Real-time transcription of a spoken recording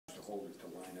folders to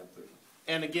line up the.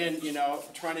 And again, you know,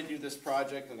 trying to do this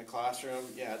project in the classroom,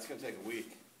 yeah, it's going to take a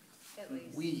week. At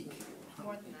least. Week.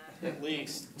 More than that. At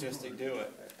least, just to do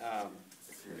it.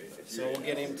 So we'll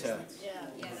get him to. Yeah,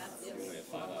 that's it. Only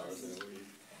 5 hours in a week.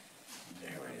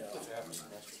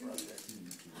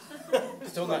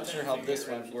 Still not sure how this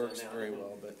one works very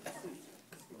well, but.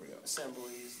 Here we go.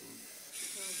 Assemblies.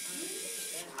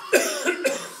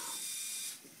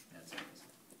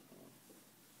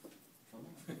 Come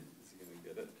on. Is he gonna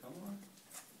get it? Come on.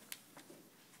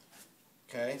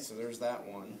 Okay, so there's that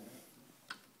one.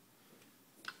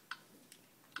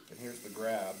 And here's the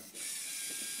grab.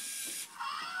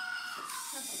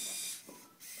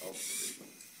 Oh,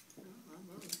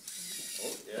 Oh,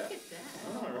 oh yeah. look at that.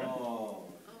 All right. Oh,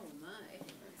 my.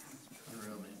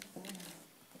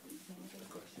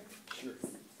 Sure.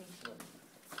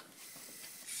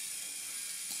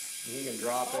 You can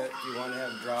drop it if you want to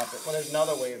have him drop it. Well, there's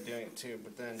another way of doing it too,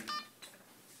 but then There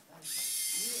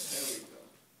we go.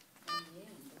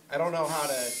 I don't know how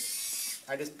to.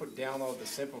 I just put download the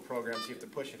simple programs. You have to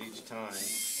push it each time.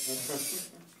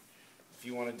 If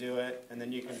you want to do it, and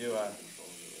then you can do a.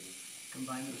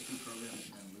 Combine those two programs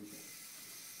and then loop it.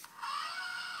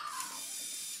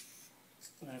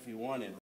 If you wanted.